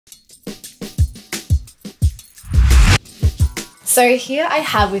So here I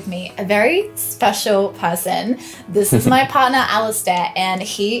have with me a very special person. This is my partner, Alistair, and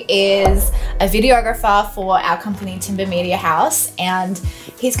he is a videographer for our company, Timber Media House. And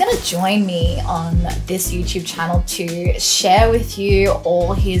he's gonna join me on this YouTube channel to share with you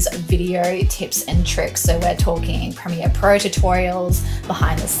all his video tips and tricks. So we're talking Premiere Pro tutorials,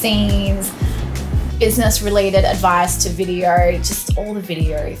 behind the scenes, business related advice to video, just all the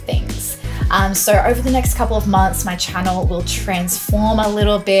video things. So over the next couple of months, my channel will transform a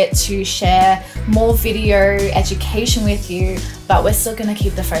little bit to share more video education with you, but we're still gonna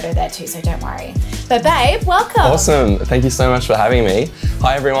keep the photo there too, so don't worry. But babe, welcome. Awesome, thank you so much for having me.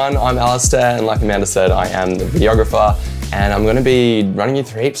 Hi everyone, I'm Alistair, and like Amanda said, I am the videographer, and I'm gonna be running you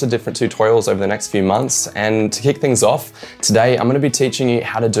through heaps of different tutorials over the next few months. And to kick things off, today I'm gonna be teaching you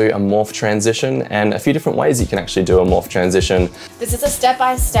how to do a morph transition and a few different ways you can actually do a morph transition. This is a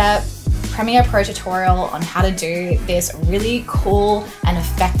step-by-step Premiere Pro tutorial on how to do this really cool and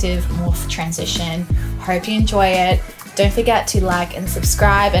effective morph transition. Hope you enjoy it. Don't forget to like and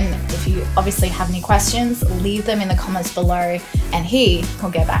subscribe, and if you obviously have any questions, leave them in the comments below and he will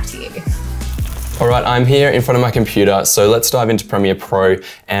get back to you. All right, I'm here in front of my computer, so let's dive into Premiere Pro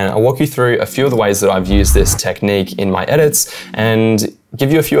and I'll walk you through a few of the ways that I've used this technique in my edits and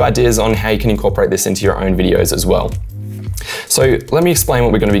give you a few ideas on how you can incorporate this into your own videos as well. So let me explain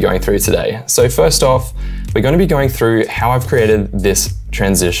what we're going to be going through today. So first off, we're going to be going through how I've created this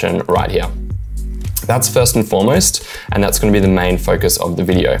transition right here. That's first and foremost, and that's going to be the main focus of the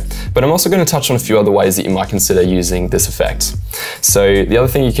video. But I'm also going to touch on a few other ways that you might consider using this effect. So the other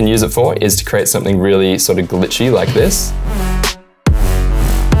thing you can use it for is to create something really sort of glitchy like this.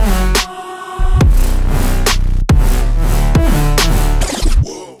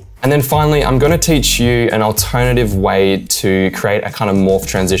 And then finally, I'm going to teach you an alternative way to create a kind of morph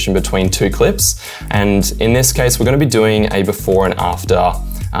transition between two clips. And in this case, we're going to be doing a before and after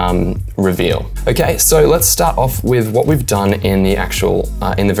reveal. Okay, so let's start off with what we've done in the actual,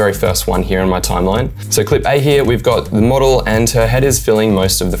 in the very first one here in my timeline. So clip A here, we've got the model and her head is filling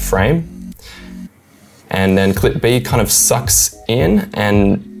most of the frame. And then clip B kind of sucks in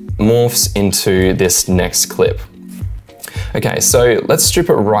and morphs into this next clip. Okay, so let's strip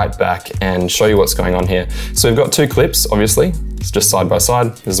it right back and show you what's going on here. So we've got two clips, obviously. It's just side by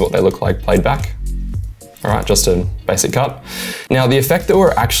side. This is what they look like played back. All right, just a basic cut. Now, the effect that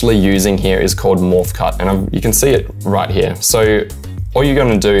we're actually using here is called morph cut, and you can see it right here. So all you're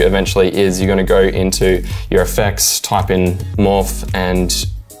gonna do eventually is you're gonna go into your effects, type in morph, and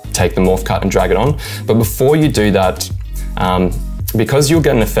take the morph cut and drag it on. But before you do that, because you'll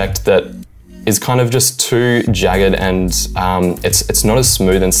get an effect that is kind of just too jagged and it's not as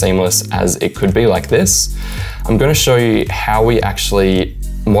smooth and seamless as it could be like this, I'm going to show you how we actually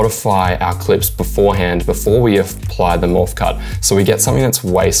modify our clips beforehand before we apply the morph cut, so we get something that's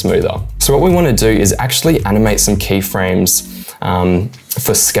way smoother. So what we want to do is actually animate some keyframes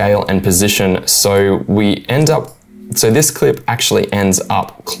for scale and position, so we end up, so this clip actually ends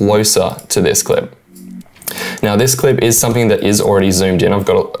up closer to this clip. Now this clip is something that is already zoomed in. I've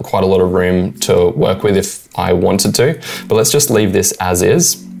got quite a lot of room to work with if I wanted to, but let's just leave this as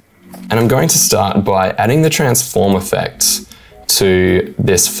is. And I'm going to start by adding the transform effect to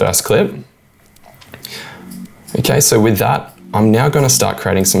this first clip. Okay, so with that, I'm now going to start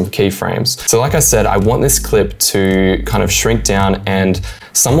creating some keyframes. So like I said, I want this clip to kind of shrink down and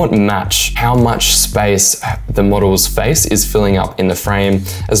somewhat match how much space the model's face is filling up in the frame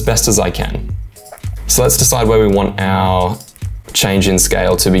as best as I can. So let's decide where we want our change in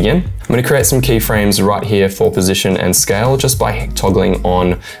scale to begin. I'm going to create some keyframes right here for position and scale just by toggling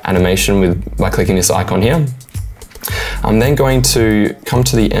on animation by clicking this icon here. I'm then going to come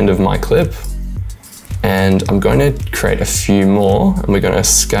to the end of my clip and I'm going to create a few more, and we're going to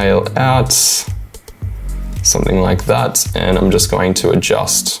scale out something like that, and I'm just going to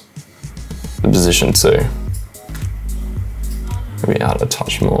adjust the position too. Maybe out a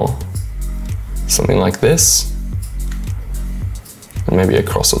touch more. Something like this, and maybe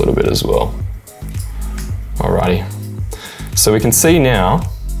across a little bit as well. Alrighty, so we can see now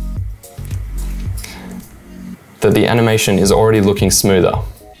that the animation is already looking smoother.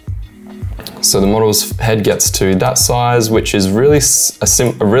 So the model's head gets to that size, which is really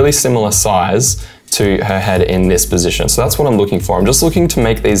a really similar size to her head in this position. So that's what I'm looking for. I'm just looking to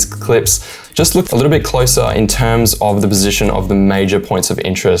make these clips just look a little bit closer in terms of the position of the major points of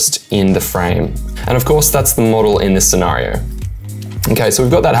interest in the frame. And of course, that's the model in this scenario. Okay, so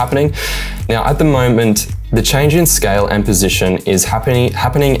we've got that happening. Now at the moment, the change in scale and position is happening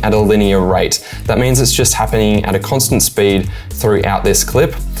at a linear rate. That means it's just happening at a constant speed throughout this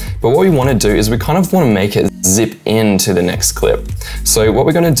clip. But what we want to do is we kind of want to make it zip into the next clip. So what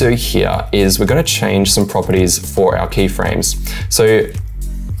we're going to do here is we're going to change some properties for our keyframes. So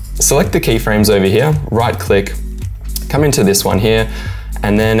select the keyframes over here, right click, come into this one here,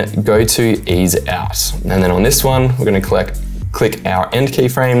 and then go to ease out. And then on this one, we're going to click our end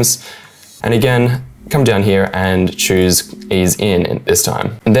keyframes, and again, come down here and choose ease in this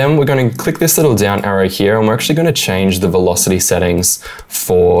time. And then we're going to click this little down arrow here, and we're actually going to change the velocity settings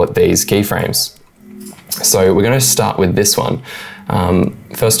for these keyframes. So we're going to start with this one.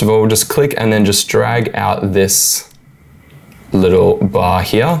 First of all, just click and then just drag out this little bar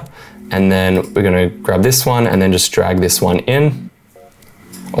here. And then we're going to grab this one and then just drag this one in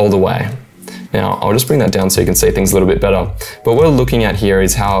all the way. Now, I'll just bring that down so you can see things a little bit better. But what we're looking at here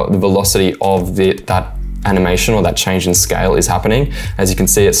is how the velocity of that animation or that change in scale is happening. As you can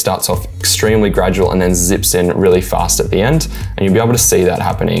see, it starts off extremely gradual and then zips in really fast at the end. And you'll be able to see that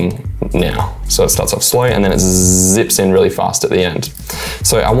happening now. So it starts off slow and then it zips in really fast at the end.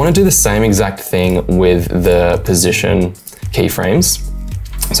 So I want to do the same exact thing with the position keyframes.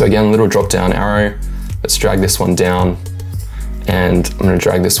 So again, little drop down arrow, let's drag this one down, and I'm going to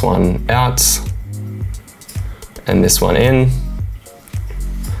drag this one out and this one in.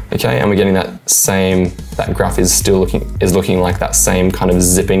 Okay, and we're getting that graph is still looking like that same kind of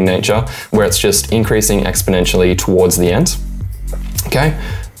zipping nature, where it's just increasing exponentially towards the end. Okay,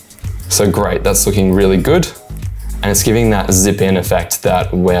 so great, that's looking really good, and it's giving that zip in effect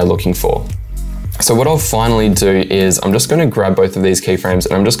that we're looking for. So what I'll finally do is I'm just going to grab both of these keyframes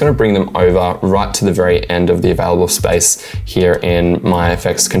and I'm just going to bring them over right to the very end of the available space here in my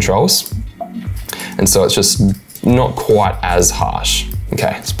effects controls. And so it's just not quite as harsh.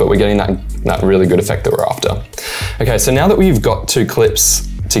 Okay, but we're getting that really good effect that we're after. Okay, so now that we've got two clips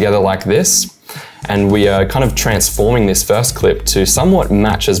together like this, and we are kind of transforming this first clip to somewhat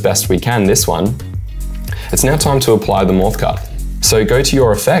match as best we can this one, it's now time to apply the morph cut. So go to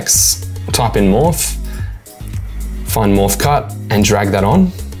your effects, type in morph, find morph cut, and drag that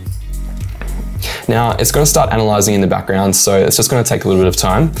on. Now it's going to start analyzing in the background, so it's just going to take a little bit of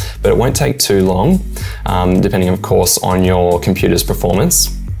time, but it won't take too long, depending of course on your computer's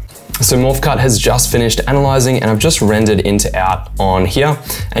performance. So Morph Cut has just finished analyzing and I've just rendered into out on here.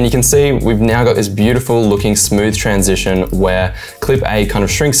 And you can see we've now got this beautiful looking smooth transition where clip A kind of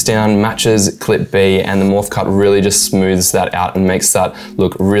shrinks down, matches clip B, and the Morph Cut really just smooths that out and makes that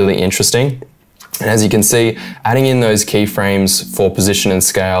look really interesting. And as you can see, adding in those keyframes for position and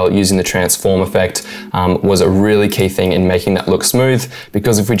scale using the transform effect was a really key thing in making that look smooth,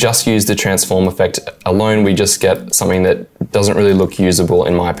 because if we just use the transform effect alone, we just get something that doesn't really look usable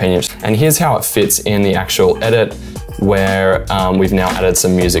in my opinion. And here's how it fits in the actual edit, where we've now added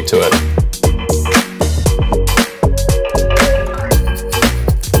some music to it.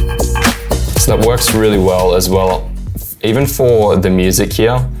 So that works really well as well. Even for the music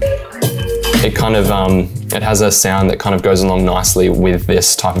here, it kind of, it has a sound that kind of goes along nicely with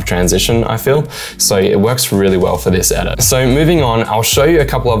this type of transition, I feel. So it works really well for this edit. So moving on, I'll show you a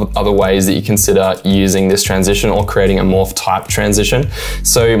couple of other ways that you consider using this transition or creating a morph type transition.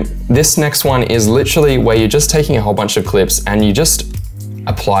 So this next one is literally where you're just taking a whole bunch of clips and you just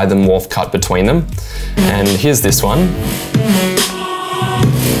apply the morph cut between them. And here's this one.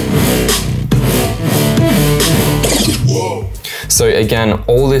 So again,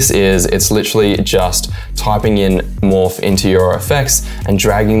 all this is, it's literally just typing in morph into your effects and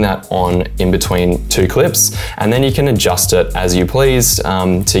dragging that on in between two clips. And then you can adjust it as you please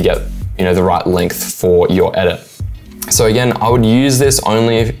to get the right length for your edit. So again, I would use this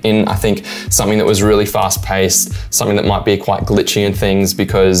only in, I think, something that was really fast paced, something that might be quite glitchy and things,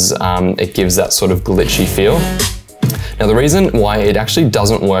 because it gives that sort of glitchy feel. Now the reason why it actually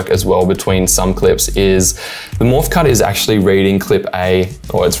doesn't work as well between some clips is the morph cut is actually reading clip A,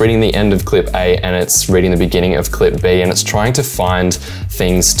 or it's reading the end of clip A and it's reading the beginning of clip B, and it's trying to find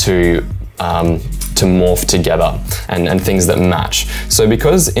things to morph together and things that match. So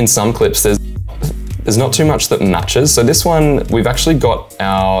because in some clips there's not too much that matches. So this one, we've actually got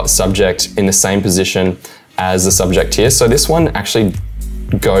our subject in the same position as the subject here. So this one actually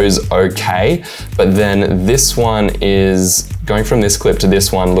goes okay, but then this one is going from this clip to this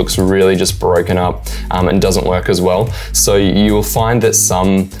one looks really just broken up and doesn't work as well. So you will find that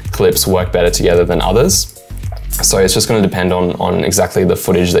some clips work better together than others. So it's just going to depend on exactly the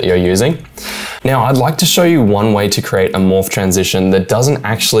footage that you're using. Now I'd like to show you one way to create a morph transition that doesn't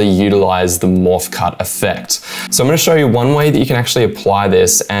actually utilize the morph cut effect. So I'm going to show you one way that you can actually apply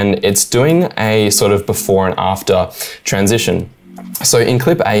this, and it's doing a sort of before and after transition. So in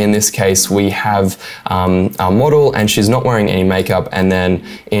clip A, in this case, we have our model and she's not wearing any makeup, and then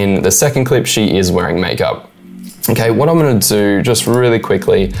in the second clip, she is wearing makeup. Okay, what I'm gonna do just really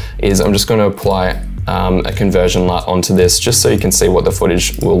quickly is I'm just gonna apply a conversion LUT onto this just so you can see what the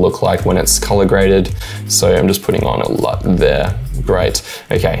footage will look like when it's color graded. So I'm just putting on a LUT there. Great.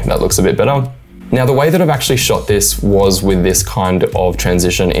 Okay, that looks a bit better. Now, the way that I've actually shot this was with this kind of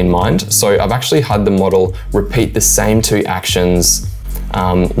transition in mind. So I've actually had the model repeat the same 2 actions,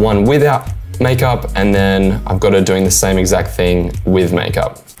 one without makeup, and then I've got her doing the same exact thing with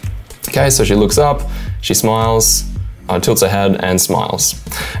makeup. Okay, so she looks up, she smiles, tilts her head and smiles.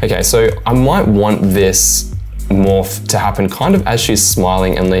 Okay, so I might want this morph to happen kind of as she's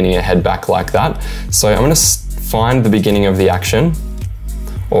smiling and leaning her head back like that. So I'm gonna find the beginning of the action,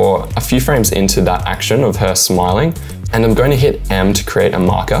 or a few frames into that action of her smiling, and I'm going to hit M to create a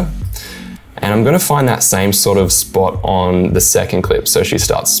marker. And I'm going to find that same sort of spot on the second clip. So she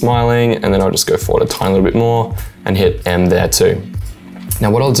starts smiling, and then I'll just go forward a tiny little bit more and hit M there too.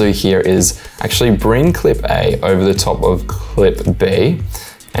 Now what I'll do here is actually bring clip A over the top of clip B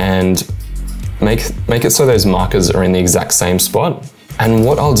and make it so those markers are in the exact same spot. And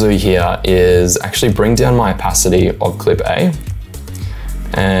what I'll do here is actually bring down my opacity of clip A.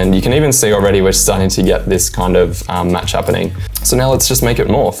 And you can even see already we're starting to get this kind of match happening. So now let's just make it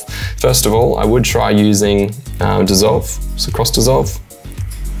morph. First of all, I would try using dissolve, so cross dissolve.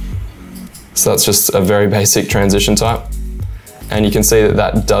 So that's just a very basic transition type. And you can see that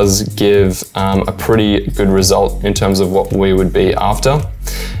that does give a pretty good result in terms of what we would be after.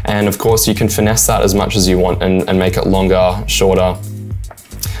 And of course, you can finesse that as much as you want and make it longer, shorter,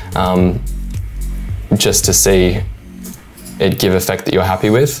 just to see it give effect that you're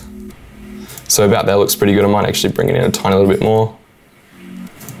happy with. So about there looks pretty good. I might actually bring it in a tiny little bit more.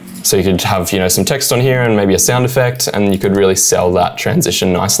 So you could have, some text on here and maybe a sound effect, and you could really sell that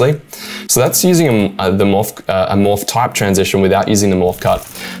transition nicely. So that's using a morph type transition without using the morph cut.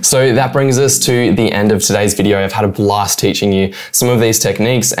 So that brings us to the end of today's video. I've had a blast teaching you some of these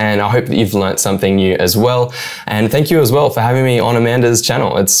techniques, and I hope that you've learned something new as well. And thank you as well for having me on Amanda's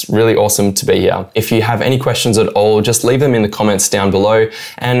channel. It's really awesome to be here. If you have any questions at all, just leave them in the comments down below.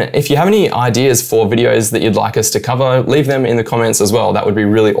 And if you have any ideas for videos that you'd like us to cover, leave them in the comments as well. That would be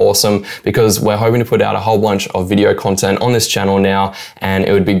really awesome, because we're hoping to put out a whole bunch of video content on this channel now, and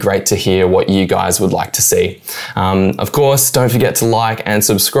it would be great to hear what you guys would like to see. Of course, don't forget to like and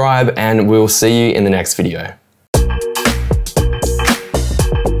subscribe, and we'll see you in the next video.